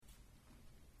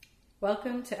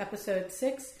Welcome to episode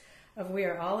 6 of We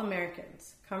Are All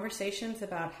Americans, conversations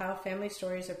about how family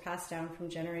stories are passed down from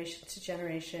generation to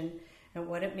generation and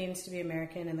what it means to be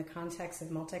American in the context of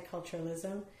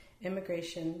multiculturalism,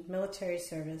 immigration, military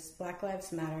service, Black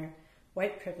Lives Matter,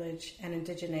 white privilege, and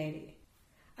indigeneity.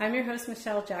 I'm your host,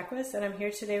 Michelle Jacques, and I'm here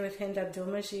today with Hind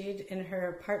Abdulmajid in her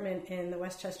apartment in the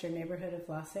Westchester neighborhood of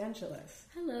Los Angeles.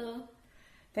 Hello.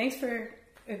 Thanks for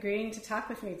agreeing to talk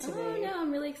with me today. Oh, no,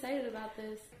 I'm really excited about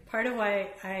this. Part of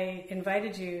why I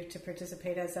invited you to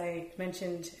participate, as I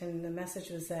mentioned in the message,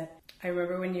 was that I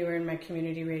remember when you were in my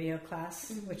community radio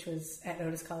class, which was at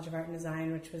Otis College of Art and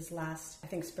Design, which was last, I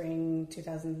think, spring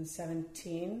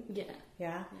 2017.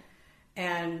 Yeah.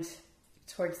 And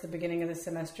towards the beginning of the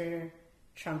semester,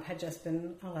 Trump had just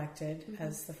been elected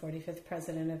as the 45th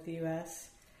president of the U.S.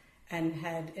 and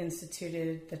had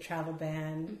instituted the travel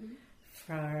ban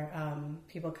for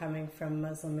people coming from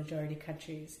Muslim-majority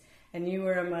countries. And you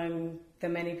were among the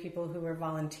many people who were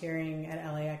volunteering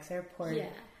at LAX Airport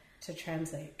to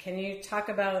translate. Can you talk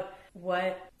about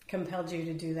what compelled you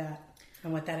to do that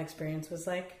and what that experience was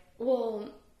like? Well,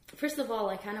 first of all,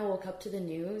 I kind of woke up to the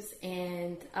news,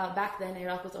 and back then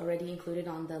Iraq was already included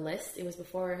on the list. It was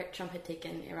before Trump had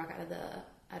taken Iraq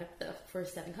out of the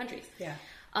first 7 countries. Yeah.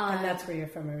 And that's where you're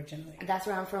from originally. That's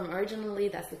where I'm from originally.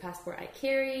 That's the passport I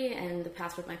carry and the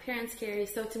passport my parents carry.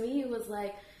 So to me, it was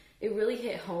like, it really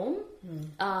hit home.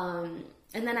 And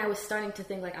then I was starting to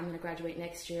think, like, I'm going to graduate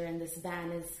next year, and this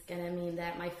ban is going to mean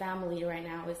that my family right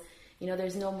now is, you know,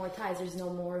 there's no more ties, there's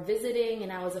no more visiting,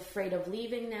 and I was afraid of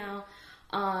leaving now.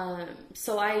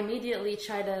 So I immediately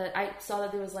I saw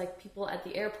that there was, like, people at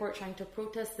the airport trying to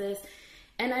protest this,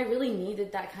 and I really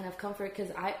needed that kind of comfort, because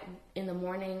in the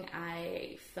morning,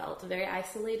 I felt very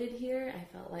isolated here. I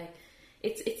felt like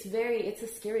it's a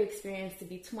scary experience to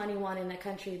be 21 in a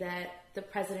country that the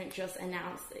president just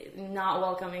announced not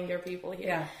welcoming your people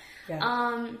here.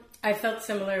 Yeah. I felt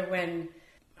similar when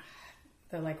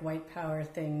the white power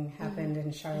thing happened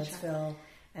in Charlottesville,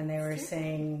 and they were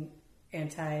saying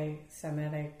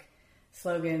anti-Semitic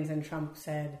slogans, and Trump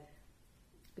said,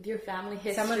 with your family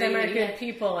history, some of them are good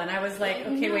people, and I was like,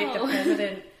 okay, no. Wait, the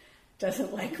president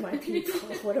doesn't like my people.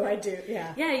 What do I do?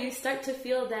 Yeah, you start to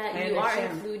feel that you are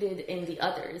included in the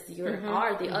others. You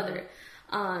are the other.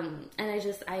 And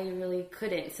I really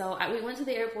couldn't. So we went to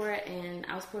the airport, and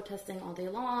I was protesting all day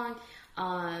long.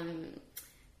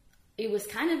 It was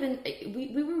kind of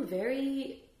we were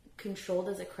very controlled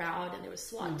as a crowd, and there was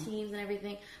SWAT teams and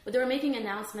everything, but they were making an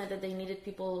announcement that they needed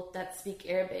people that speak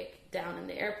Arabic down in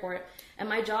the airport. And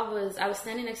my job was, I was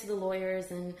standing next to the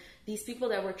lawyers, and these people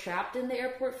that were trapped in the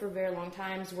airport for very long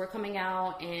times were coming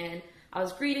out, and I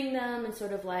was greeting them and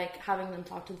sort of like having them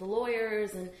talk to the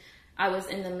lawyers, and I was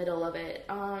in the middle of it.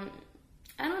 I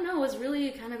don't know, it was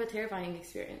really kind of a terrifying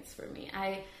experience for me.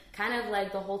 I kind of,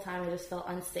 like, the whole time I just felt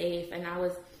unsafe, and I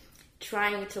was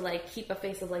trying to, like, keep a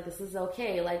face of, like, this is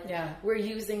okay, like, we're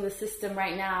using the system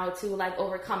right now to, like,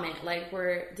 overcome it, like,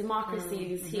 we're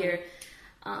democracies here.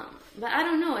 But I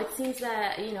don't know, it seems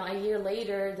that, you know, a year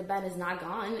later the ban is not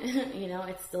gone. You know,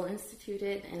 it's still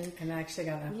instituted, and actually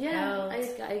got upheld.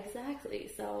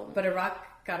 Exactly. So, but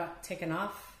Iraq got taken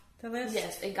off the list?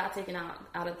 Yes, it got taken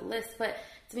out of the list, but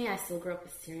to me, I still grew up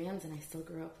with Syrians, and I still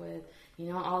grew up with, you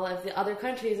know, all of the other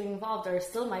countries involved are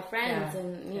still my friends,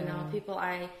 and, you know, people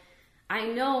I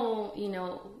know, you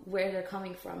know, where they're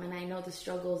coming from, and I know the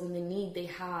struggles and the need they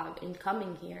have in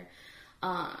coming here.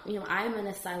 You know, I'm an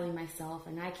asylee myself,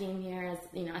 and I came here as,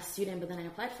 you know, a student, but then I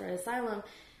applied for asylum,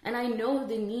 and I know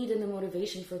the need and the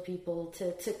motivation for people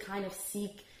to kind of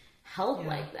seek help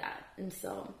like that. And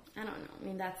so, I don't know. I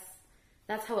mean,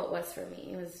 that's how it was for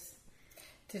me. It was.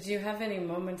 Did you have any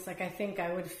moments, like, I think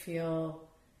I would feel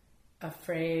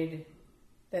afraid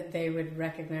that they would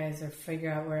recognize or figure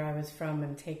out where I was from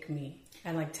and take me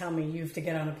and, like, tell me you have to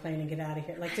get on a plane and get out of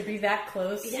here. Like, to be that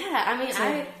close. Yeah, I mean,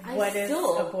 I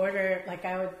still, is a border, like,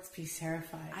 I would be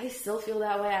terrified. I still feel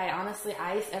that way.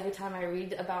 Every time I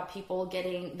read about people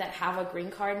that have a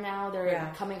green card now,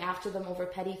 they're coming after them over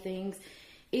petty things.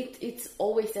 It's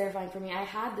always terrifying for me. I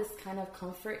had this kind of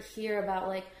comfort here about,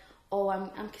 like, oh, I'm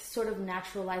sort of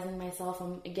naturalizing myself.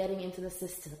 I'm getting into the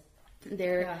system.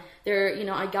 They're, you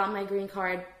know, I got my green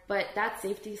card, but that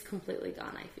safety is completely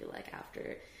gone, I feel like,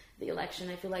 after the election.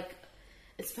 I feel like,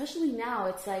 especially now,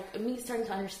 it's like me starting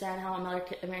to understand how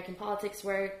American politics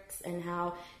works, and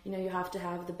how, you know, you have to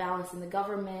have the balance in the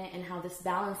government, and how this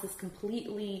balance is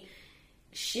completely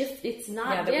shift. It's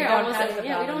not there. We don't have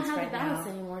the balance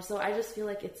anymore. So I just feel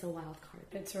like it's a wild card.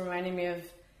 It's reminding me of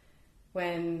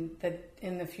when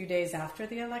in the few days after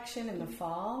the election in the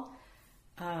fall,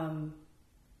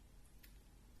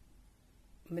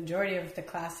 majority of the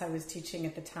class I was teaching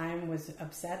at the time was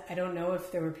upset. I don't know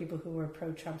if there were people who were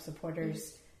pro-Trump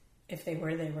supporters. If they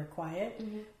were quiet.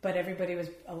 But everybody was,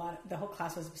 the whole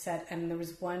class was upset. And there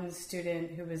was one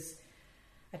student who was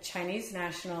a Chinese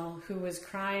national who was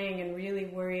crying and really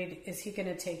worried, is he going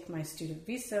to take my student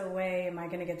visa away? Am I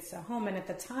going to get sent home? And at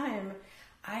the time,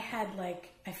 I had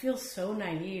I feel so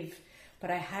naive, but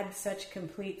I had such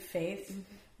complete faith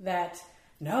that,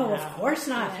 no, of course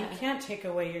not. He can't take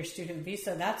away your student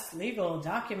visa. That's legal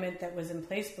document that was in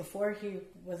place before he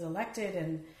was elected.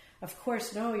 And of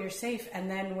course, no, you're safe.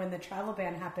 And then when the travel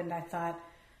ban happened, I thought,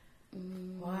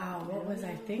 wow, what was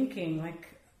I thinking?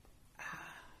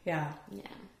 Yeah.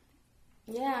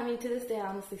 I mean, to this day, I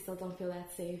honestly still don't feel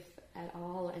that safe at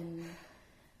all. And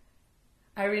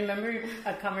I remember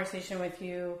a conversation with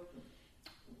you.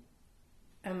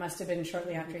 It must have been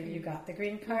shortly after you got the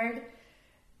green card,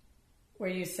 where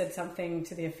you said something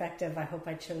to the effect of, I hope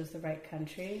I chose the right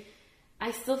country.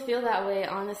 I still feel that way,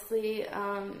 honestly.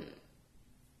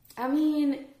 I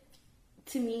mean,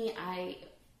 to me,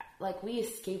 we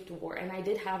escaped war, and I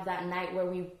did have that night where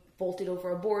we bolted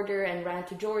over a border and ran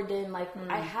to Jordan.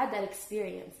 I had that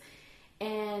experience.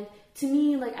 And to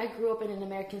me, I grew up in an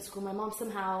American school. My mom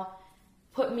somehow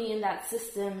put me in that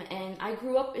system, and I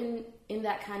grew up in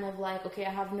that kind of okay, I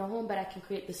have no home, but I can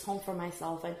create this home for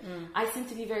myself. And I seem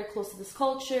to be very close to this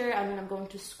culture. I mean, I'm going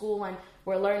to school, and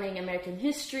we're learning American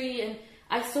history, and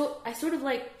I sort of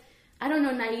I don't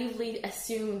know, naively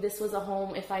assume this was a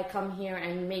home if I come here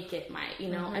and make it my,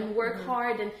 and work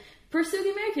hard and pursue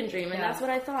the American dream. And that's what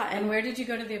I thought. And where did you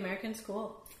go to the American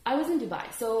school? I was in Dubai.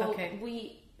 So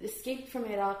we escaped from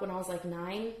Iraq when I was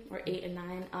 9 or 8 and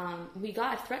 9. We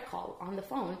got a threat call on the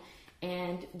phone,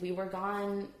 and we were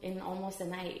gone in almost a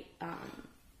night.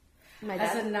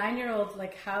 As a 9-year-old,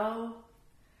 how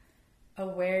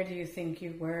aware do you think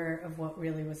you were of what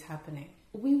really was happening?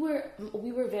 We were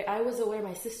very, I was aware,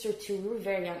 my sister too, we were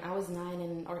very young. I was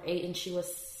 9 or 8 and she was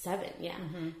 7. Yeah.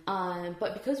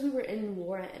 But because we were in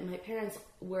war, my parents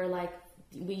were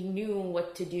we knew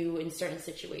what to do in certain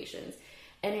situations.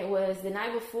 And it was the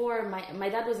night before, my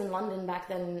dad was in London back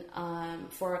then,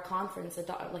 for a conference,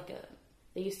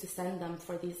 they used to send them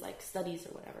for these studies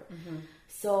or whatever.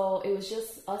 So it was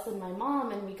just us and my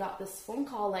mom, and we got this phone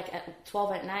call at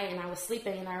 12 at night, and I was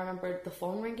sleeping, and I remember the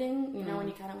phone ringing, when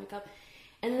you kind of wake up.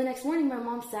 And the next morning, my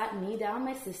mom sat me down,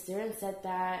 my sister, and said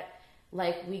that,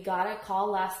 we got a call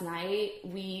last night.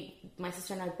 My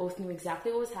sister and I both knew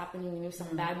exactly what was happening. We knew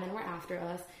some bad men were after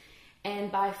us.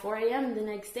 And by 4 a.m. the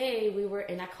next day, we were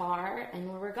in a car,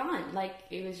 and we were gone.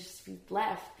 It was just, we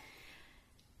left.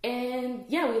 And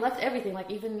yeah, we left everything.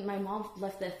 Even my mom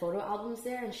left the photo albums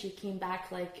there, and she came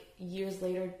back years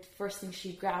later. First thing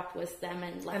she grabbed was them,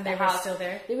 and and they were still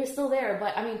there. They were still there,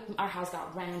 but I mean, our house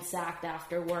got ransacked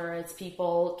afterwards.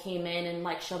 People came in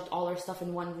and shoved all our stuff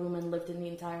in one room and lived in the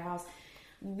entire house.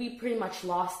 We pretty much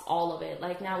lost all of it.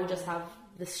 Now we just have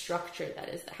the structure that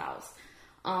is the house.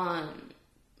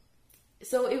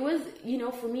 So it was,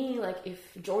 for me, if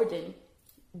Jordan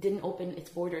didn't open its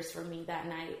borders for me that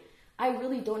night, I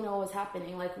really don't know what was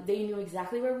happening. They knew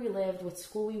exactly where we lived, what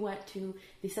school we went to.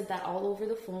 They said that all over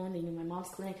the phone. They knew my mom's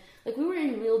clinic. We were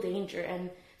in real danger.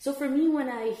 And so for me, when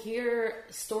I hear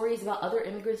stories about other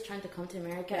immigrants trying to come to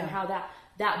America and how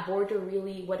that border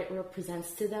really, what it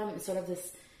represents to them, is sort of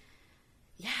this,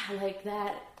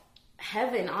 that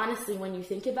heaven, honestly, when you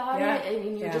think about it. I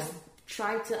mean, you're just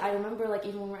trying to, I remember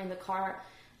even when we're in the car,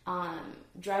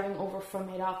 driving over from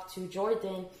Iraq to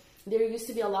Jordan, there used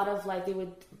to be a lot of they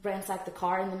would ransack the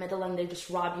car in the middle and they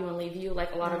just rob you and leave you,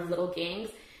 a lot of little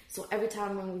gangs. So every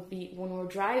time when we were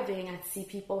driving, I'd see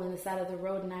people on the side of the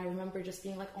road, and I remember just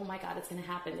being oh my God, it's gonna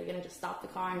happen. They're gonna just stop the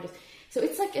car and just. So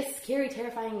it's a scary,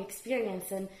 terrifying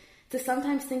experience, and to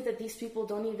sometimes think that these people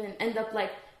don't even end up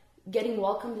getting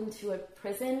welcomed into a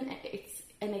prison. It's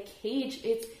in a cage.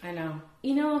 It's. I know.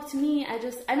 To me,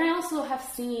 I also have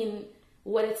seen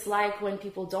what it's like when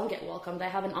people don't get welcomed. I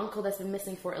have an uncle that's been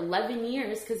missing for 11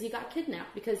 years because he got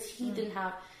kidnapped because he didn't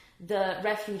have the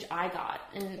refuge I got.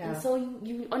 And so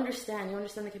you understand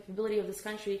the capability of this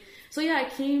country. So I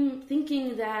came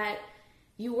thinking that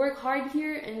you work hard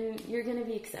here and you're going to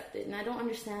be accepted. And I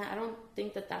don't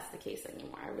think that that's the case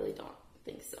anymore. I really don't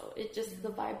think so. It just, the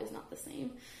vibe is not the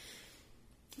same.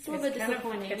 It's a little bit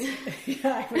disappointing.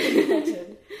 I would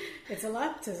imagine. It's a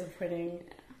lot disappointing.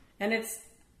 And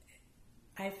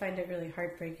I find it really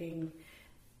heartbreaking.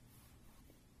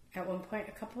 At one point,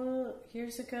 a couple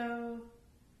years ago,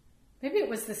 maybe it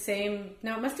was it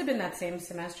must have been that same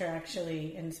semester,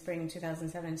 actually, in spring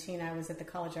 2017, I was at the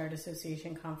College Art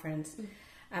Association conference,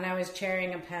 and I was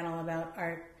chairing a panel about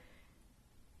art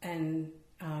and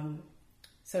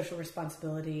social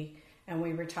responsibility. And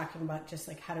we were talking about just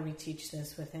like, how do we teach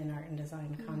this within art and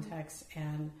design context?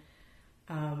 And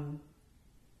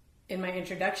in my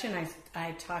introduction,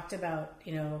 I talked about,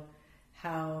 you know,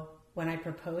 how when I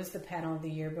proposed the panel the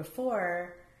year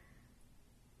before,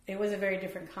 it was a very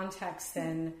different context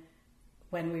than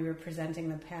when we were presenting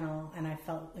the panel. And I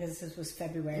felt, because this was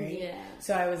February. Yeah.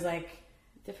 So I was like,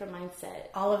 different mindset.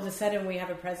 All of a sudden we have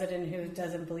a president who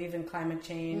doesn't believe in climate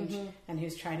change and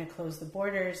who's trying to close the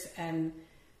borders and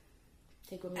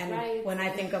take women's rights. When I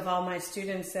think of all my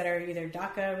students that are either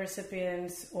DACA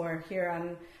recipients or here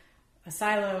on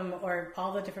asylum or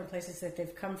all the different places that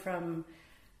they've come from,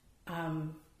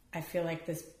 I feel like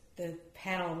the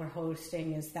panel we're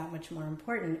hosting is that much more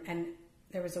important. And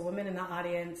there was a woman in the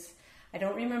audience. I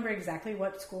don't remember exactly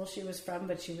what school she was from,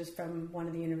 but she was from one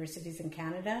of the universities in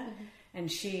Canada.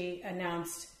 And she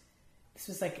announced, this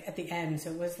was like at the end, so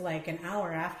it was like an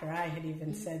hour after I had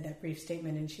even said that brief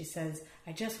statement. And she says,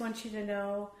 I just want you to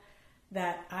know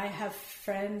that I have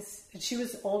friends. And she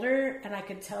was older, and I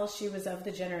could tell she was of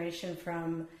the generation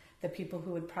from the people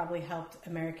who had probably helped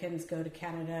Americans go to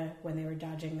Canada when they were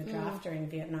dodging the draft during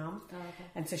Vietnam. Oh, okay.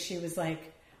 And so she was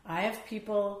like, I have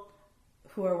people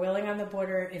who are willing on the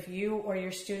border. If you or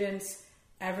your students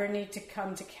ever need to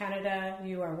come to Canada,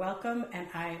 you are welcome. And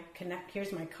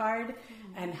here's my card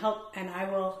and I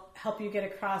will help you get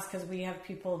across, because we have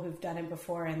people who've done it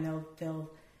before and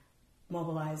they'll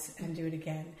mobilize and do it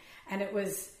again. And it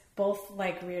was both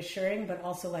like reassuring, but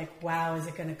also like, wow, is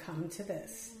it going to come to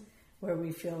this where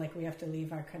we feel like we have to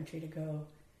leave our country to go?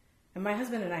 And my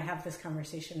husband and I have this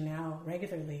conversation now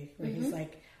regularly where he's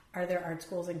like, are there art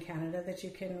schools in Canada that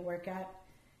you can work at?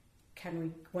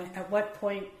 At what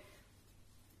point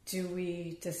do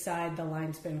we decide the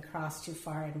line's been crossed too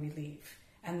far and we leave?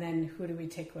 And then who do we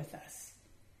take with us?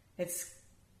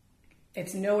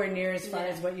 It's nowhere near as far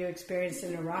as what you experienced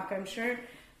in Iraq, I'm sure.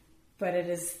 But it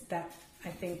is that I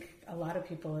think a lot of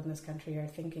people in this country are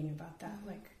thinking about that.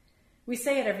 Like, we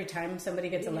say it every time somebody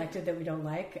gets elected that we don't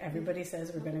like. Everybody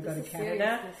says we're going to go to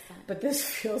Canada. But this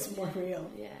feels more real.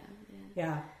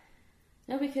 Yeah.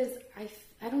 No, because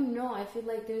I don't know. I feel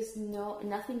like there's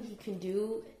nothing he can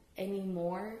do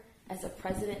anymore as a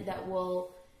president that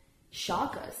will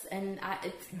shock us, and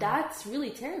that's really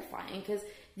terrifying, because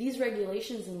these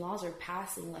regulations and laws are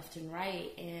passing left and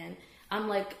right, and I'm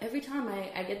like, every time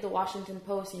I get the Washington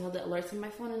Post, you know, the alerts on my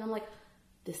phone, and I'm like,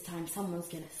 this time someone's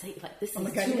gonna say, like, this is oh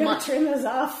my God, too you much. Turn those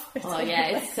off.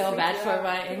 It's so bad for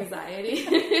my anxiety.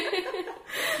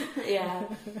 Yeah,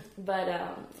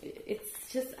 but it's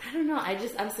just, I don't know.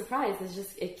 I'm surprised.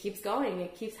 It keeps going.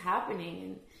 It keeps happening,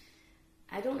 and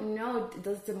I don't know.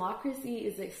 Does democracy,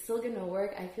 is it still going to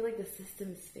work? I feel like the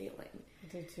system is failing. I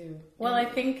do too. Well, I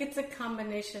think it's a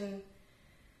combination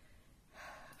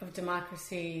of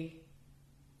democracy.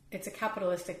 It's a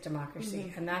capitalistic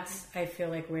democracy, and that's, I feel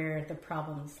like, where the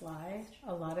problems lie.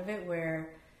 A lot of it, where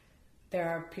there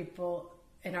are people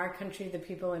in our country, the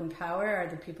people in power are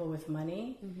the people with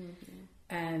money,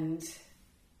 and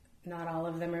not all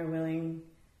of them are willing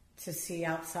to see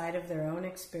outside of their own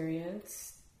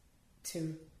experience,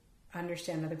 to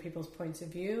understand other people's points of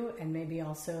view, and maybe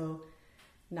also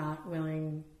not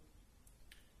willing,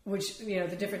 which, you know,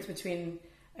 the difference between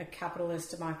a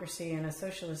capitalist democracy and a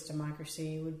socialist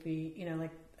democracy would be, you know,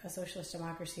 like a socialist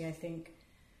democracy, I think,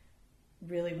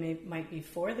 really might be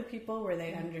for the people, where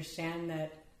they understand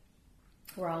that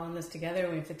we're all in this together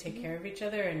and we have to take care of each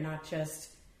other, and not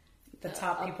just the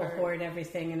top people hoard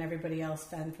everything and everybody else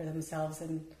fend for themselves,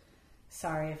 and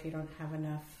sorry if you don't have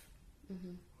enough,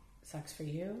 sucks for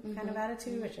you kind of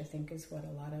attitude, which I think is what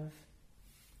a lot of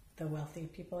the wealthy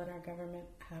people in our government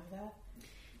have that.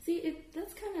 See,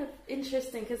 that's kind of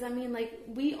interesting, because I mean, like,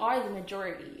 we are the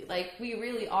majority. Like, we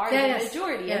really are the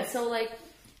majority. Yes. And so, like,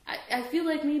 I feel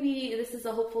like maybe this is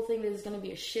a hopeful thing. There's going to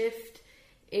be a shift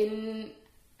in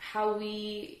how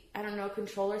we, I don't know,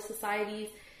 control our societies.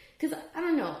 Because, I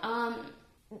don't know,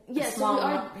 yes, so we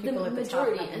are the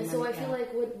majority. And so I feel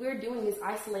like what we're doing is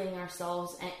isolating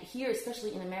ourselves. And here,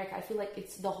 especially in America, I feel like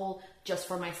it's the whole just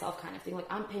for myself kind of thing.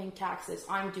 Like, I'm paying taxes,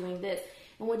 I'm doing this.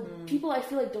 And what people, I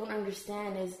feel like, don't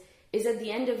understand is at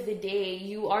the end of the day,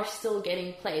 you are still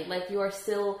getting played. Like, you are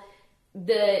still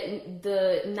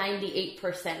the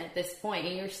 98% at this point,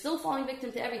 and you're still falling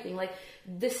victim to everything. Like,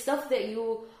 the stuff that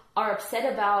you are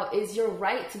upset about is your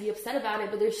right to be upset about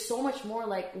it, but there's so much more,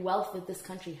 like, wealth that this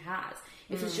country has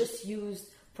if it's just used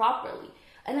properly.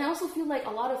 And I also feel like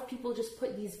a lot of people just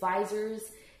put these visors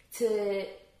to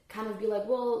kind of be like,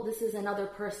 well, this is another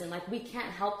person. Like, we can't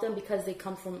help them because they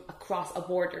come from across a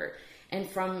border and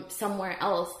from somewhere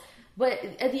else. But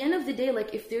at the end of the day,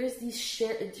 like, if there's these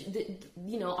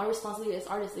our responsibility as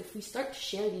artists, if we start to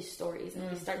share these stories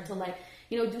and we start to, like,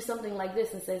 do something like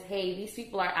this and says, hey, these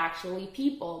people are actually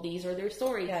people. These are their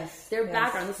stories, their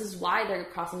background. This is why they're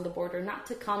crossing the border, not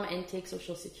to come and take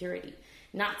Social Security,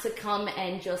 not to come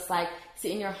and just, like,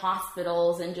 sit in your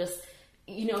hospitals and just,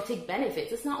 take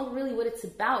benefits. It's not really what it's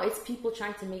about. It's people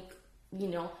trying to make,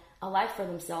 a life for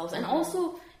themselves and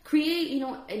also create,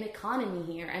 an economy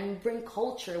here and bring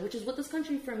culture, which is what this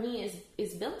country for me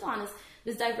is built on, is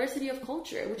this diversity of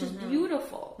culture, which is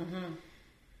beautiful.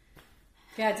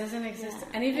 Yeah, it doesn't exist.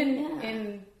 And even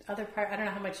in other parts, I don't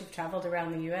know how much you've traveled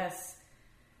around the U.S.,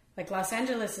 like Los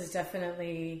Angeles is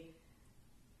definitely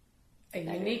a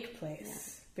unique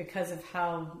place because of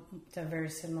how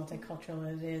diverse and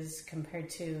multicultural it is compared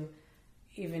to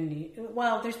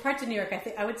there's parts of New York.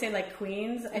 I would say, like,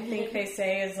 Queens, I think they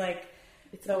say is, like,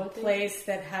 it's the place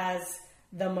that has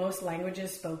the most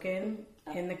languages spoken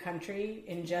in the country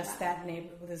in just that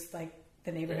neighborhood. This, like,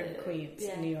 the neighborhood of Queens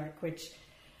in New York, which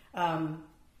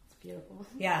it's beautiful.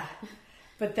 Yeah.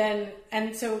 But then,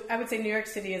 and so I would say New York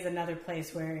City is another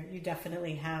place where you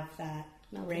definitely have that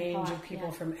range of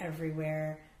people from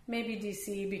everywhere. Maybe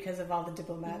DC because of all the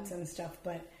diplomats and stuff,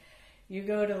 but you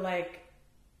go to, like,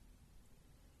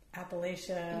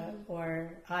 Appalachia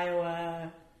or Iowa,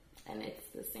 and it's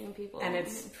the same people, and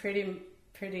it's pretty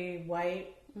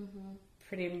white,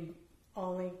 pretty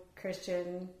only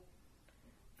Christian,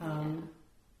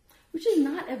 which is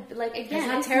not it's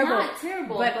not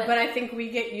terrible, but I think we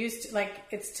get used to, like,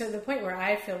 it's to the point where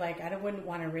I feel like I wouldn't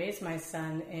want to raise my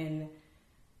son in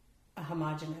a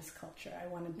homogenous culture. I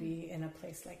want to be in a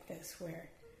place like this where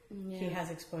he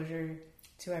has exposure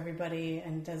to everybody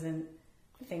and doesn't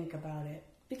think about it.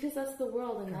 Because that's the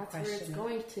world, and that's where it's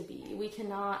going to be. We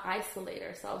cannot isolate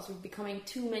ourselves. We're becoming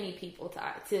too many people to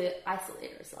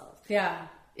isolate ourselves. Yeah.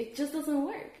 It just doesn't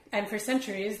work. And for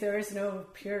centuries, there is no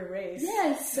pure race.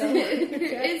 Yes. So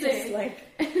it's like,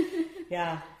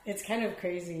 it's kind of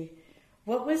crazy.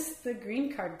 What was the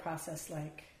green card process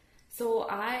like? So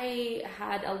I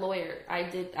had a lawyer.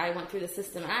 I went through the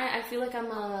system. I feel like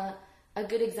I'm a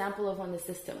good example of when the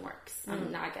system works.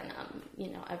 I'm not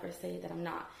gonna, ever say that I'm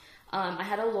not. I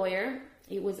had a lawyer.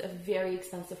 It was a very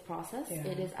expensive process. Yeah.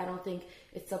 It is. I don't think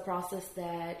it's a process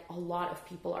that a lot of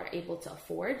people are able to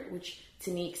afford, which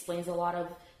to me explains a lot of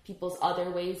people's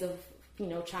other ways of,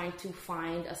 trying to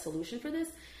find a solution for this.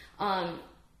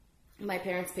 My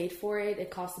parents paid for it. It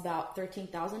cost about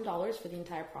 $13,000 for the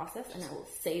entire process, and I will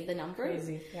say the number.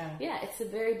 Crazy, yeah. Yeah, it's a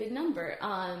very big number.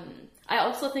 I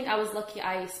also think I was lucky.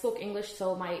 I spoke English,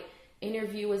 so my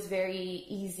interview was very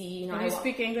easy. You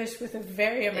speak English with a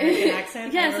very American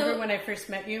accent. Yeah, I remember when I first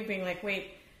met you being like,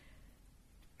 wait,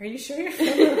 are you sure you're from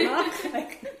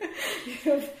Iraq?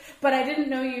 But I didn't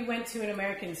know you went to an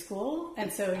American school,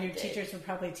 and so your teachers were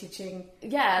probably teaching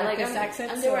this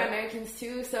accent. And they were Americans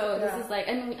too, so this is like,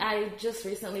 and I just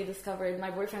recently discovered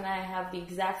my boyfriend and I have the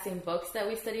exact same books that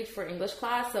we studied for English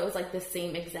class, so it was like the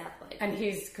same exact, like. And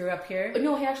he grew up here?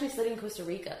 No, he actually studied in Costa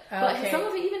Rica. But some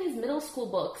of it, even his middle school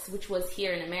books, which was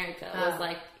here in America, was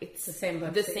like, it's the same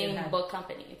book. The same book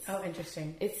company.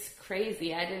 Interesting. It's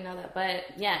crazy. I didn't know that, but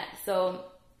yeah, so.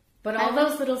 But all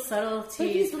those little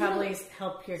subtleties probably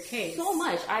help your case. So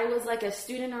much. I was like a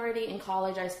student already in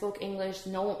college. I spoke English.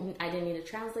 No, I didn't need a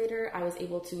translator. I was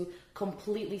able to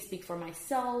completely speak for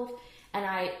myself. And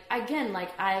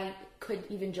I could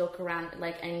even joke around,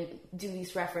 like, and do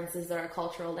these references that are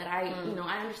cultural that I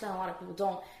understand a lot of people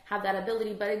don't have that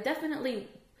ability, but it definitely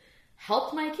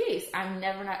helped my case. I'm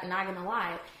never not gonna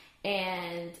lie.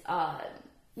 And,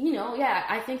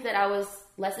 I think that I was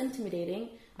less intimidating.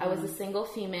 I was a single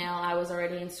female. I was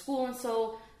already in school, and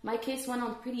so my case went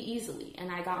on pretty easily,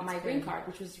 and I got my green card,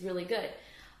 which was really good.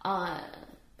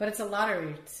 But it's a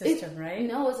lottery system, right?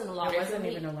 No, it wasn't a lottery. It wasn't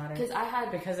even a lottery.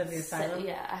 Because of the asylum?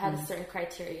 I had a certain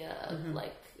criteria of,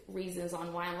 like, reasons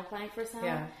on why I'm applying for asylum.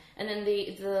 Yeah. And then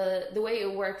the way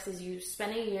it works is you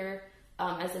spend a year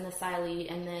as an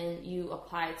asylee, and then you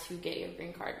apply to get your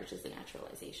green card, which is the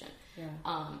naturalization. Yeah.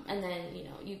 And then,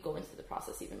 you go into the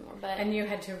process even more. And you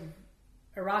had to...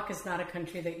 Iraq is not a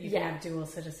country that you can have dual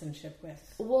citizenship with.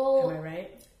 Well, am I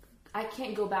right? I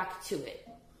can't go back to it,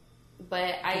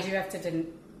 but Did you have to?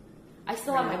 I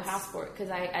still have my passport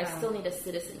because I still need a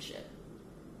citizenship.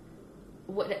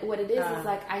 What it is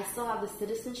like I still have the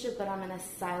citizenship, but I'm an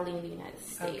asylee in the United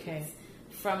States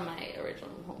from my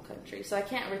original home country, so I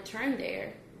can't return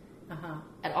there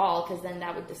at all because then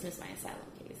that would dismiss my asylum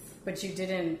case. But you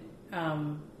didn't.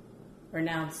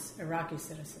 renounce Iraqi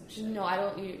citizenship. No, I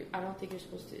don't think you're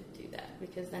supposed to do that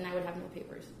because then I would have no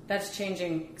papers. That's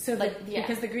changing. So,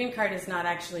 because the green card is not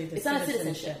actually the citizenship. It's not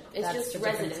citizenship. It's That's just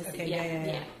residency. Okay,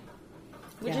 yeah.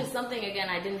 Which is something, again,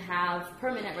 I didn't have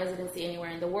permanent residency anywhere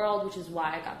in the world, which is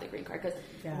why I got the green card. Because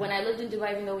when I lived in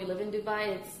Dubai, even though we live in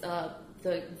Dubai, it's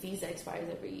the visa expires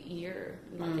every year.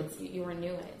 You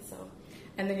renew it. So.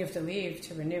 And then you have to leave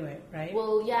to renew it, right?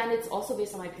 Well, yeah, and it's also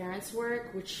based on my parents'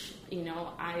 work, which,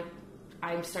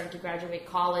 I'm starting to graduate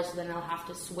college, so then I'll have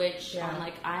to switch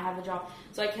on, I have a job.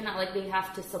 So I cannot, they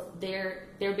have to, they're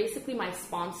basically my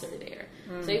sponsor there.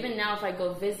 So even now, if I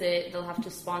go visit, they'll have to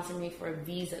sponsor me for a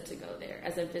visa to go there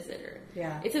as a visitor.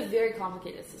 Yeah. It's a very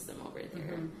complicated system over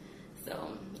there.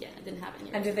 So, yeah, I didn't have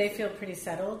any. And do they feel pretty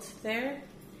settled there?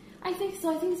 I think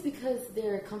so. I think it's because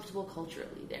they're comfortable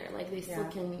culturally there. They still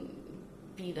can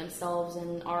be themselves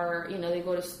and are, they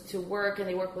go to work and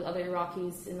they work with other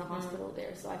Iraqis in the hospital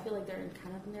there. So I feel like they're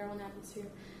in their own atmosphere.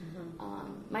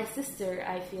 My sister,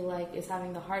 I feel like, is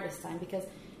having the hardest time because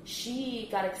she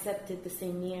got accepted the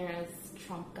same year as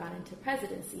Trump got into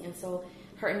presidency. And so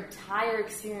her entire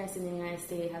experience in the United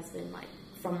States has been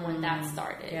from when that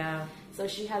started. Yeah. So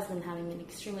she has been having an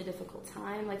extremely difficult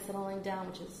time settling down,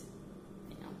 which is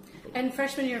and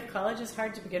freshman year of college is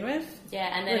hard to begin with.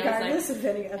 Yeah, and then regardless it was of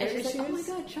any other issues. Oh my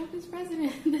God, Trump is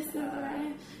president. This is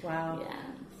right. Wow. Yeah,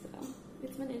 so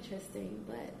it's been interesting,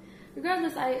 but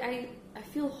regardless, I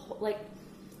feel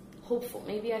hopeful.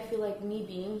 Maybe I feel like me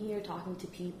being here, talking to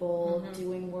people,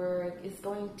 doing work, is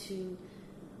going to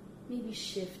maybe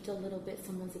shift a little bit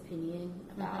someone's opinion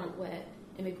about what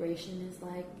immigration is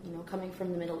like. Coming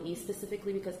from the Middle East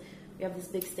specifically, because we have this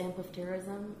big stamp of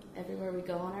terrorism everywhere we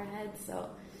go on our heads. So.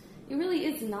 It really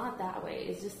is not that way.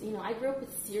 It's just, I grew up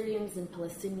with Syrians and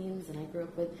Palestinians, and I grew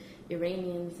up with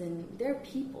Iranians, and they're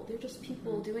people. They're just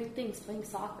people doing things, playing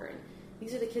soccer. And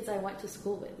these are the kids I went to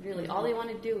school with. Really, all they want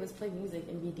to do is play music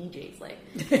and be DJs.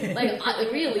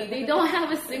 Really, they don't have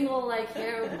a single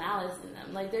hair of malice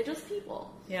in them. They're just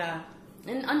people. Yeah.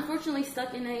 And unfortunately,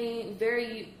 stuck in a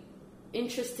very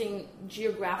interesting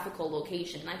geographical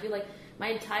location. I feel like my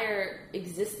entire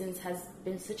existence has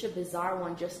been such a bizarre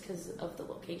one just because of the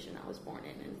location I was born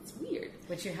in, and it's weird.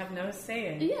 Which you have no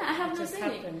say in. Yeah, I have no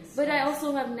say in it. But I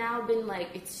also have now been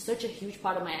it's such a huge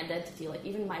part of my identity.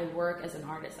 Even my work as an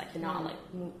artist, I cannot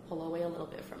pull away a little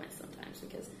bit from it sometimes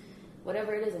because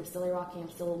whatever it is, I'm still Iraqi, I'm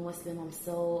still a Muslim, I'm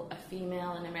still a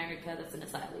female in America that's an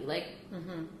asylee.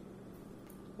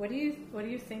 What do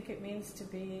you think it means to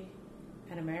be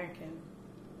an American?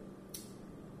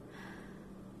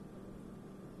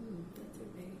 That's a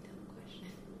very tough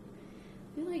question.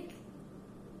 I feel like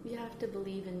you have to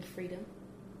believe in freedom.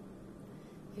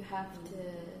 You have to...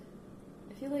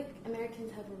 I feel like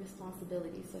Americans have a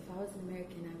responsibility. So if I was an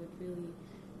American, I would really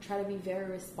try to be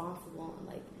very responsible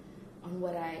on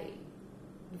what I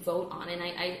vote on. And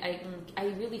I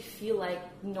really feel like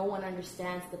no one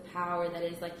understands the power that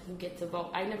is you get to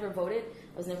vote. I never voted.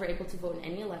 I was never able to vote in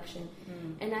any election.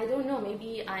 And I don't know,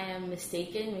 maybe I am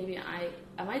mistaken. Maybe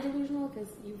am I delusional because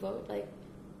you vote?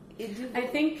 I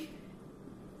think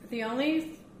the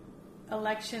only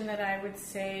election that I would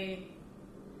say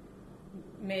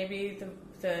maybe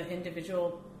the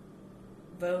individual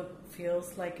vote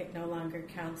feels like it no longer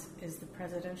counts is the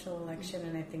presidential election,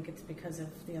 and I think it's because of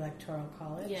the Electoral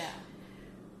College. Yeah.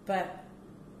 But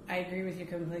I agree with you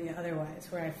completely otherwise,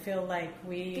 where I feel like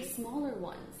the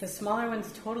smaller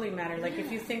ones totally matter.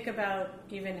 If you think about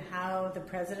even how the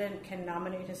president can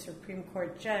nominate a Supreme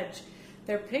Court judge,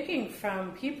 they're picking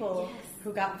from people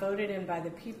who got voted in by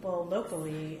the people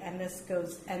locally, and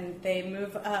they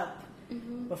move up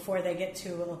before they get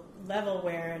to a level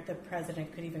where the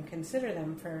president could even consider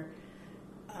them for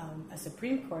a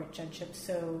Supreme Court judgeship.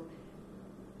 So,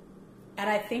 and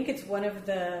I think it's one of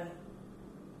the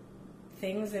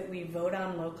things that we vote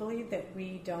on locally that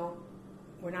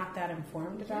we're not that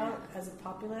informed about as a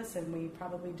populace, and we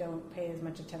probably don't pay as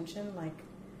much attention.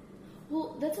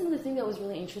 Well, that's another thing that was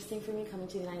really interesting for me coming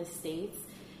to the United States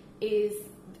is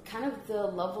kind of the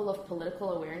level of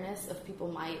political awareness of people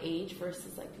my age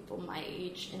versus people my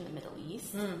age in the Middle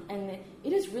East. And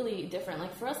it is really different.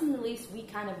 For us in the Middle East, we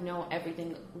kind of know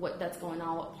everything, what that's going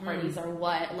on, what parties are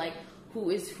what, who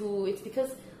is who. It's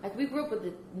because we grew up with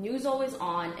the news always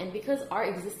on, and because our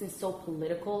existence is so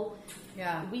political,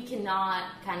 we cannot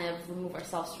kind of remove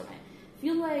ourselves from it. I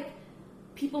feel like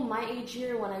people my age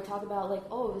here, when I talk about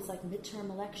it's midterm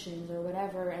elections or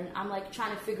whatever, and I'm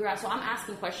trying to figure out, so I'm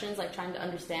asking questions, trying to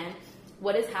understand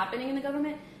what is happening in the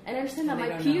government, and I understand that my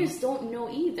peers don't know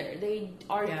either. They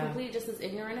are completely just as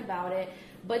ignorant about it,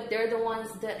 but they're the ones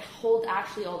that hold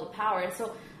actually all the power. And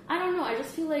so I don't know, I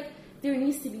just feel like there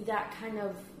needs to be that kind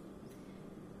of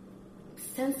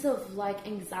sense of like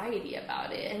anxiety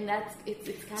about it, and that's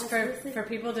it's kind of for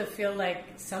people to feel like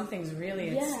something's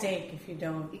really at stake if you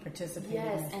don't participate.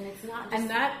 Yes, and it's not just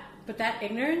but that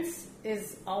ignorance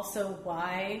is also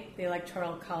why the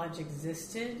Electoral College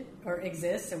exists,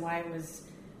 and why it was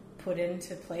put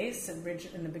into place in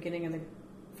the beginning of the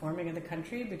forming of the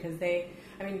country, because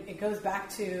it goes back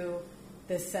to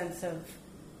this sense of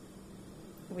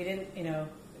we didn't,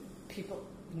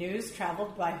 news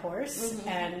traveled by horse,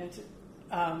 and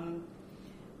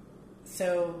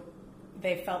so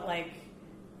they felt like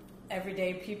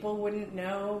everyday people wouldn't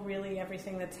know really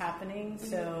everything that's happening.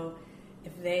 So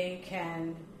if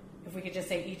we could just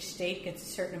say each state gets a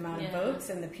certain amount of votes,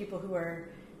 and the people who are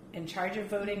in charge of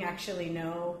voting actually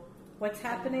know what's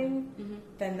happening,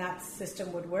 then that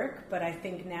system would work. But I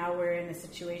think now we're in a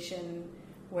situation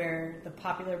where the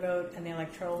popular vote and the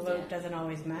electoral vote doesn't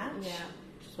always match. Yeah,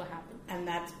 which is what happened. And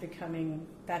that's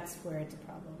where it's a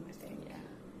problem, I think. Yeah.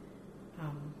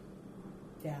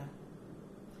 Yeah.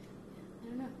 I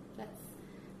don't know.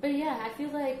 But yeah, I feel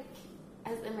like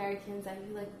as Americans, I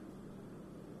feel like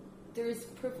there's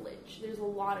privilege. There's a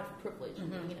lot of privilege in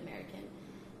being an American.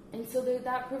 And so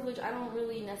that privilege, I don't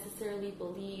really necessarily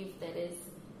believe that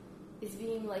is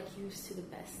being like used to the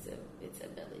best of its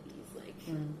abilities. Like,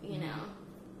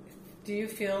 Do you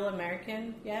feel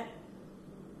American yet?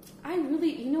 I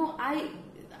really,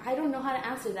 I don't know how to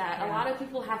answer that. Yeah. A lot of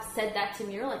people have said that to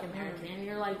me. You're like American,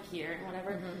 you're like here and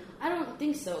whatever. I don't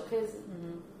think so, because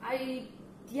I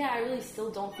really still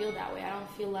don't feel that way. I don't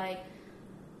feel like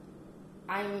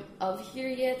I'm of here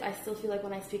yet. I still feel like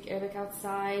when I speak Arabic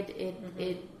outside,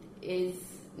 it is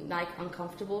like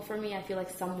uncomfortable for me. I feel like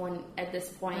someone at this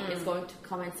point is going to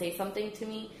come and say something to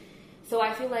me. So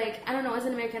I feel like, I don't know, as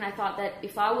an American, I thought that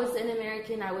if I was an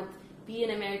American, I would be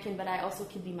an American, but I also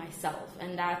could be myself.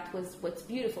 And that was what's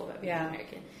beautiful about being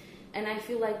American. And I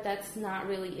feel like that's not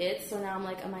really it. So now I'm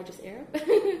like, am I just Arab?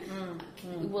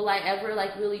 Will I ever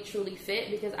like really truly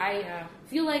fit? Because I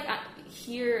feel like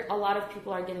here a lot of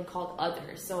people are getting called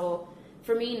other. So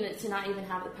for me to not even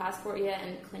have the passport yet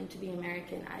and claim to be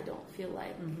American, I don't feel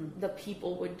like the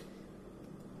people would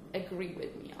agree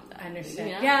with me on that. I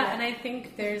understand. Yeah, and I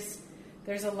think there's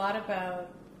a lot about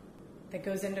that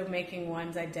goes into making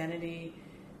one's identity,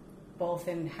 both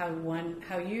in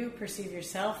how you perceive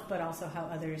yourself, but also how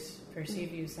others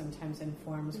perceive you sometimes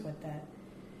informs what that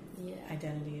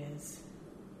identity is.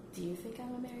 Do you think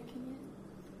I'm American yet?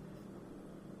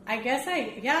 I guess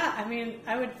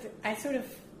I sort of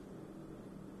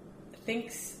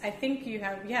think you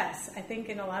have, yes. I think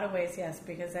in a lot of ways, yes,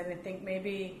 because I think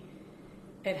maybe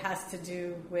it has to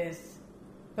do with,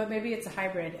 but maybe it's a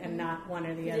hybrid and not one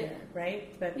or the other,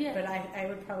 right? But I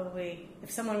would probably,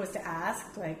 if someone was to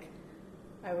ask, like,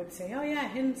 I would say, oh yeah,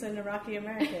 Hind's an Iraqi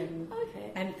American.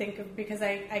 Okay. And think of, because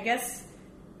I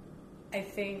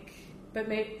think, but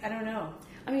maybe, I don't know.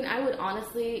 I mean, I would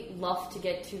honestly love to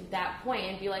get to that point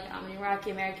and be like, I'm an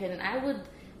Iraqi American, and I would,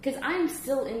 because I'm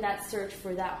still in that search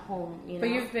for that home, But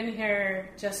you've been here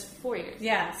just 4 years.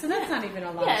 Yeah, so that's not even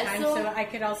a long time. So I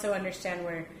could also understand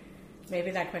where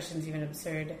maybe that question's even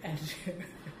absurd. And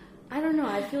I don't know.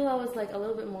 I feel I was like a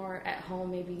little bit more at home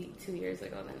maybe 2 years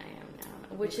ago than I am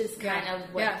now, which is kind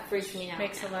of what freaks me out.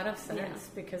 Makes a lot of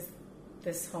sense because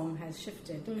this home has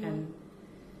shifted, and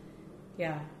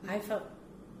I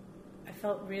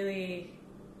felt really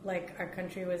like our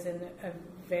country was in a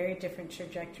very different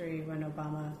trajectory when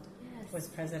Obama was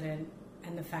president,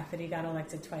 and the fact that he got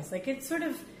elected twice. Like, it's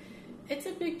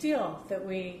a big deal that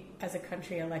we as a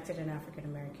country elected an African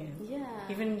American. Yeah.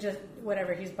 Even just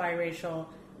whatever, he's biracial,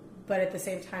 but at the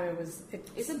same time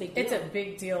it's a big deal. It's a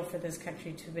big deal for this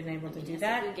country to have been able to do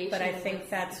that. But I think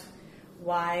that's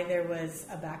why there was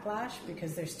a backlash,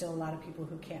 because there's still a lot of people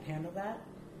who can't handle that,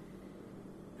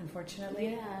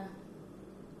 unfortunately. Yeah.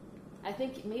 I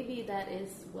think maybe that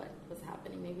is what was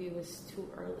happening. Maybe it was too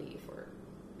early for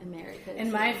America.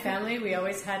 In my family, we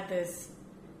always had this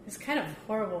kind of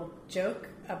horrible joke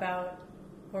about,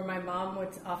 where my mom would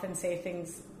often say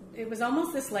things. It was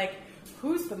almost this like,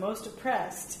 who's the most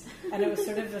oppressed? And it was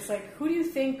sort of this like, who do you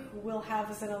think we'll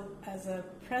have as a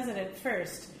president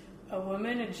first? A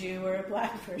woman, a Jew, or a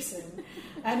black person?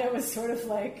 And it was sort of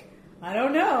like, I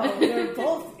don't know. They're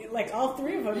both, like, all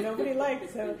three of them nobody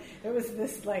liked. So it was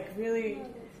this, like, really,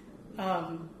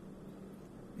 so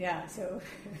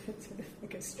it's sort of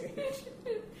like a strange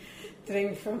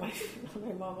thing for my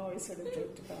mom always sort of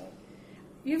joked about.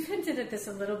 You've hinted at this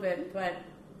a little bit, but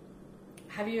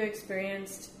have you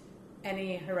experienced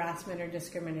any harassment or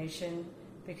discrimination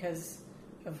because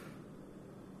of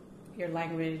your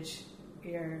language,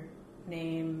 your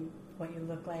name, what you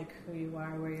look like, who you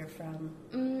are, where you're from?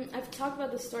 I've talked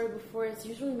about this story before. It's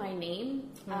usually my name.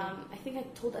 I think I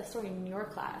told that story in your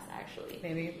class, actually.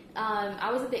 Maybe.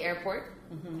 I was at the airport,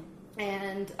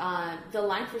 and the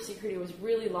line for security was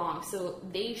really long, so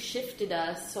they shifted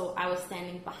us, so I was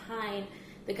standing behind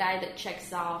the guy that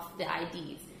checks off the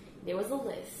IDs. There was a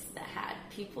list that had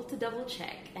people to double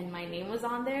check, and my name was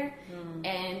on there,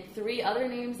 and 3 other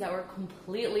names that were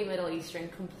completely Middle Eastern,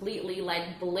 completely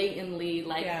like blatantly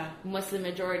like Muslim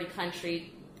majority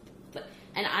country.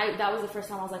 And that was the first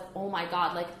time I was like, oh my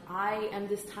God, like I am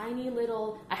this tiny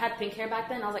little, I had pink hair back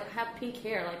then. I was like, I have pink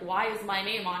hair. Like, why is my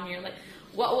name on here? Like,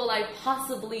 what will I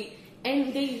possibly,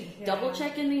 and they double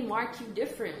check and they mark you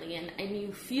differently. And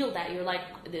you feel that you're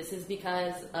like, this is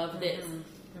because of this.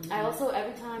 I also,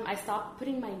 every time I stopped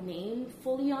putting my name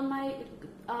fully on my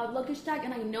luggage tag,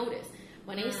 and I noticed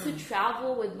when I used to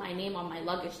travel with my name on my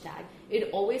luggage tag, it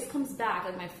always comes back,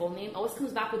 like my full name, always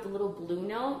comes back with a little blue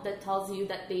note that tells you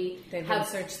that they've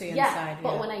searched the inside.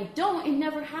 But when I don't, it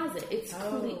never has it. It's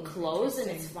completely closed and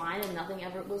it's fine and nothing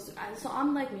ever goes. So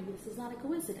I'm like, maybe this is not a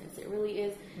coincidence. It really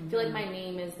is. I feel like my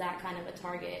name is that kind of a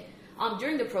target.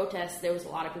 During the protests, there was a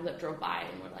lot of people that drove by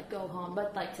and were like, go home.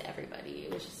 But like to everybody,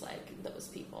 it was just like those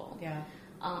people. Yeah.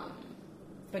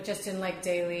 But just in like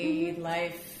daily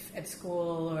life at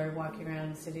school or walking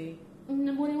around the city? When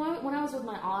I was with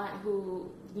my aunt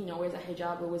who, wears a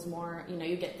hijab, it was more,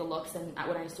 you get the looks, and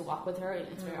when I used to walk with her,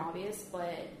 it's very obvious.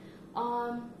 But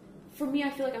for me, I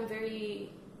feel like I'm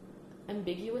very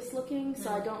ambiguous looking,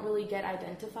 so I don't really get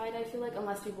identified, I feel like,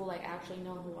 unless people like actually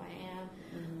know who I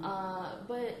am.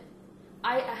 But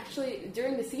I actually,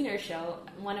 during the senior show,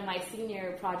 one of my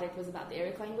senior project was about the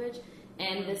Arabic language,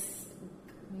 and this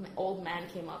old man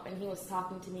came up and he was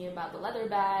talking to me about the leather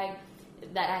bag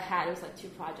that I had. It was like 2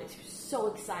 projects. He was so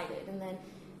excited, and then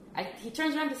he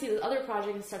turns around to see the other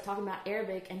project and start talking about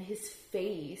Arabic, and his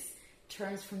face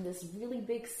turns from this really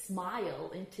big smile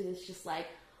into this just like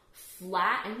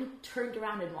flat, and he turned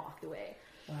around and walked away.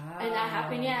 Wow. And that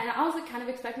happened, and I was like kind of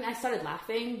expecting, I started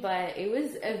laughing, but it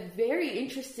was a very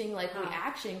interesting like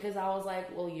reaction, because I was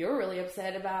like, well, you're really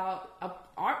upset about an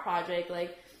art project,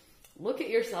 like look at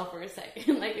yourself for a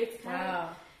second. Like it's kind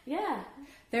of,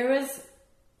 There was,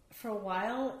 for a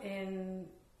while in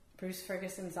Bruce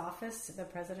Ferguson's office, the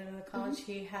president of the college,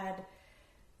 he had,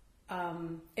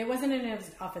 it wasn't in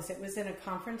his office, it was in a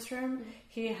conference room.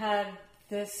 He had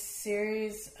this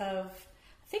series of,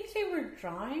 I think they were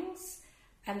drawings,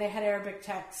 and they had Arabic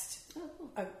text,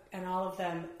 and all of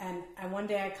them. And one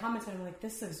day I commented, I'm like,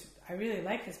 I really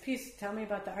like this piece. Tell me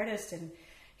about the artist. And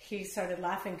he started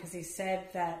laughing because he said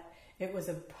that it was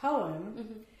a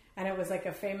poem, and it was like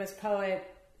a famous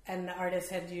poet, and the artist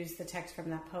had used the text from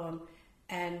that poem.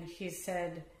 And he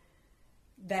said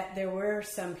that there were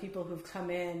some people who've come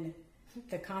in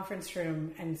the conference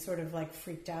room and sort of like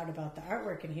freaked out about the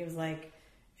artwork. And he was like,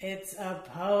 it's a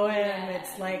poem. Yeah.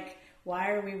 It's like,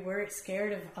 why are we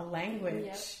scared of a language?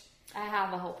 Yep. I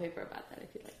have a whole paper about that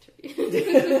if you'd like to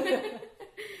read.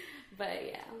 But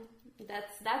yeah,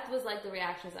 that was like the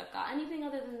reactions I've got. Anything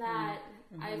other than that,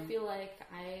 I feel like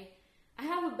I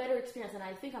have a better experience, and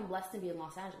I think I'm blessed to be in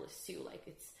Los Angeles too. Like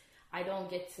I don't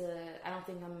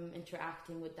think I'm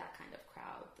interacting with that kind of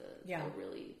crowd, the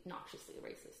really noxiously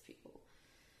racist people.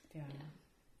 Yeah.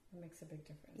 It makes a big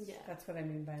difference. Yeah. That's what I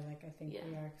mean by like, I think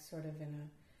we are sort of in a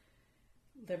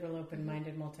liberal,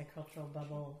 open-minded, multicultural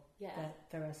bubble that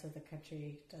the rest of the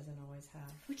country doesn't always have.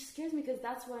 Which scares me, because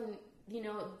that's when,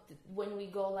 when we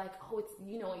go like, oh, it's,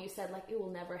 what you said, like, it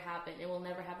will never happen,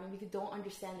 because don't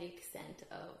understand the extent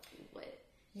of what...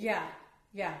 Yeah,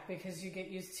 because you get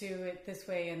used to it this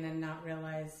way and then not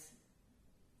realize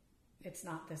it's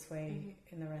not this way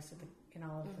in the rest of in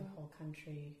all of the whole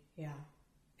country. Yeah,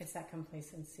 it's that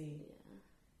complacency.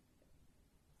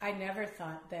 Yeah. I never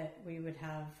thought that we would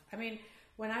have... I mean,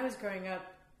 when I was growing up,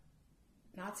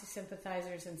 Nazi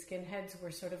sympathizers and skinheads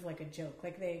were sort of like a joke.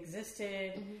 Like, they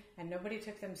existed and nobody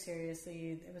took them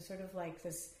seriously. It was sort of like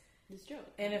this joke,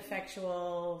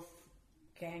 ineffectual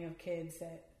gang of kids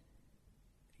that,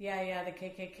 the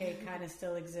KKK kind of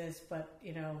still exists, but,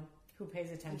 who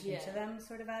pays attention to them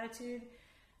sort of attitude.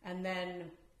 And then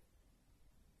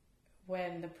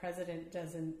when the president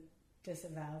doesn't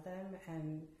disavow them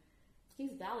and...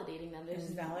 He's validating them.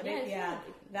 He's validating,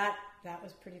 that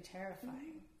was pretty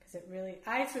terrifying. Because it really...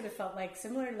 I sort of felt like,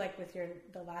 similar like with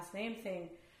the last name thing,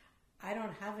 I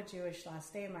don't have a Jewish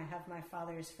last name. I have my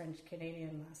father's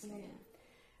French-Canadian last name.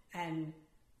 Yeah. And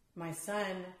my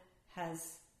son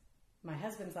has my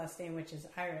husband's last name, which is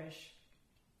Irish.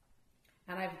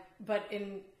 And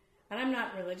I'm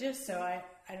not religious, so I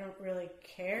don't really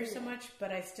care so much,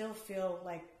 but I still feel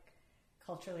like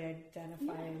culturally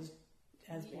identify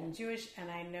as being Jewish, and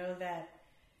I know that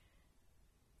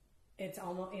it's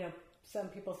almost, some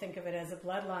people think of it as a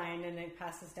bloodline and it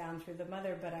passes down through the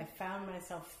mother, but I found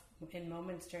myself in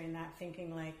moments during that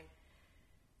thinking like,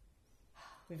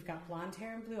 we've got blonde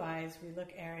hair and blue eyes, we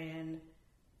look Aryan,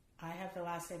 I have the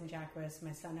last name Jacquez,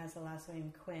 my son has the last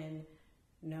name Quinn,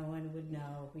 no one would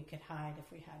know, we could hide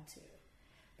if we had to.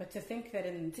 But to think that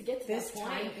to get to this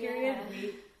time period,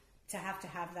 to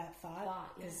have that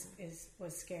thought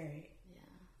was scary.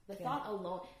 Yeah. The thought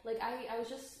alone, like I was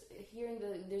just hearing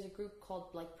there's a group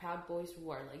called like Proud Boys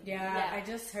War, like I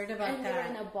just heard about and that.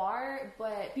 And they're in a bar,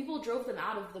 but people drove them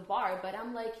out of the bar. But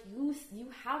I'm like, you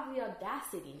have the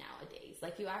audacity nowadays,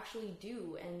 like you actually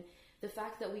do. And the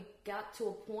fact that we got to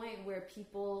a point where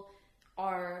people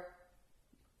are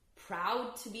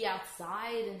proud to be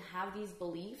outside and have these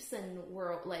beliefs, and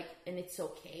we're like, and it's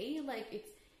okay, like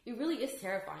it really is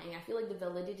terrifying. I feel like the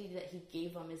validity that he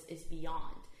gave them is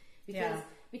beyond.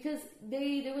 Because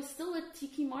there was still a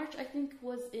Tiki March, I think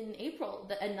was in April,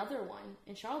 another one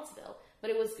in Charlottesville, but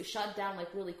it was shut down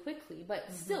like really quickly.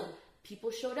 But still,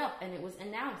 people showed up and it was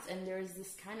announced, and there's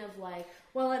this kind of like...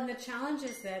 Well, and the challenge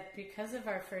is that because of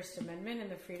our First Amendment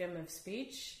and the freedom of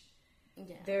speech,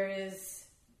 there's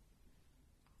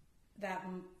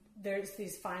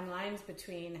these fine lines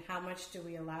between how much do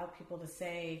we allow people to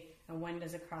say and when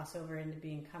does it cross over into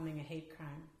becoming a hate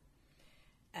crime.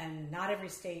 And not every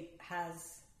state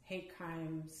has hate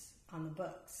crimes on the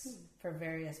books for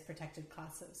various protected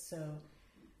classes. So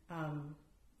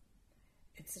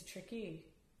it's a tricky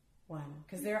one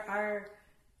because there are,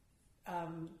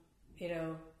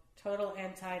 total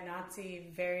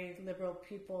anti-Nazi, very liberal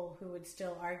people who would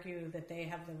still argue that they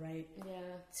have the right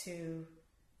to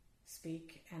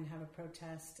speak and have a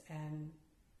protest and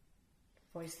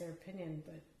voice their opinion.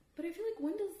 But I feel like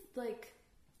when does like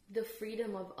the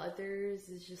freedom of others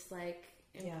is just like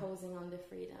imposing on the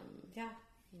freedom. Yeah.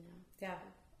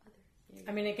 Others.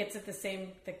 I mean, it gets at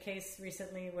the case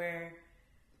recently where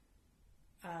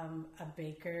a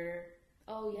baker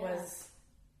was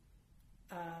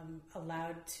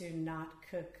allowed to not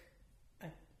cook a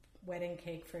wedding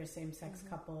cake for a same-sex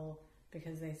couple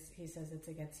because he says it's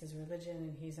against his religion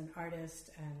and he's an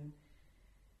artist, and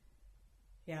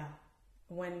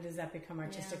when does that become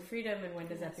artistic freedom, and when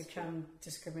does that become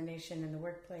discrimination in the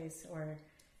workplace or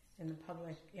in the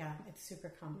public? Yeah, it's super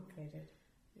complicated.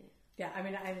 Yeah, I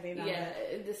mean, I lean on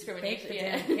that. Discrimination. Bake the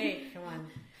damn cake, come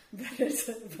on. But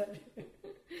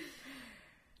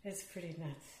it's pretty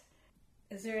nuts.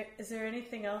 Is there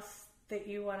anything else that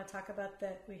you want to talk about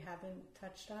that we haven't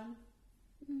touched on?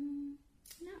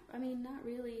 No, I mean, not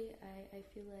really. I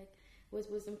feel like what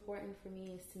was important for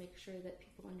me is to make sure that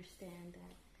people understand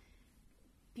that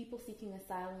people seeking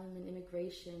asylum and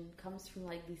immigration comes from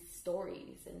like these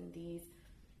stories and these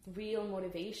real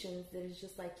motivations that is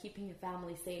just like keeping your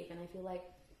family safe. And I feel like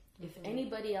if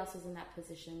anybody else is in that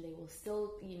position, they will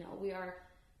still,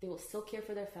 they will still care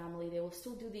for their family. They will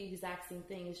still do the exact same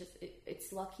thing. It's just,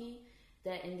 it's lucky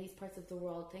that in these parts of the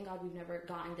world, thank God we've never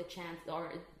gotten the chance,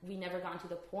 or we never gotten to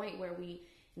the point where we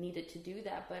needed to do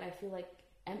that. But I feel like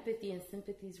empathy and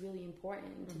sympathy is really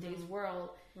important in today's world,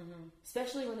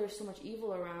 especially when there's so much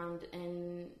evil around,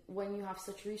 and when you have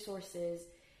such resources.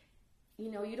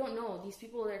 You don't know these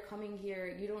people that are coming here.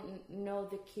 You don't know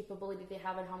the capability they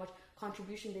have and how much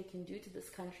contribution they can do to this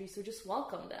country. So just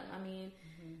welcome them. I mean,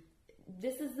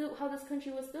 this is how this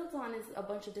country was built on, is a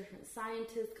bunch of different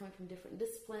scientists coming from different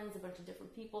disciplines, a bunch of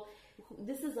different people.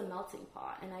 This is a melting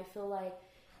pot, and I feel like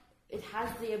it has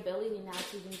the ability now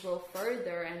to even grow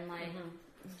further, and like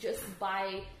just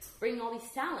by bringing all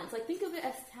these talents, like think of it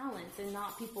as talents and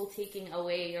not people taking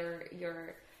away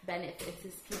your benefits.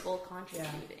 It's people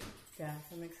contributing. Yeah,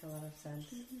 that makes a lot of sense.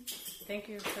 Thank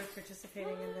you for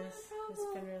participating in this. It's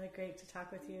been really great to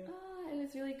talk with you. It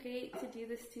was really great to do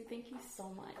this too. Thank you so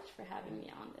much for having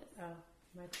me on this. Oh,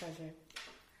 my pleasure.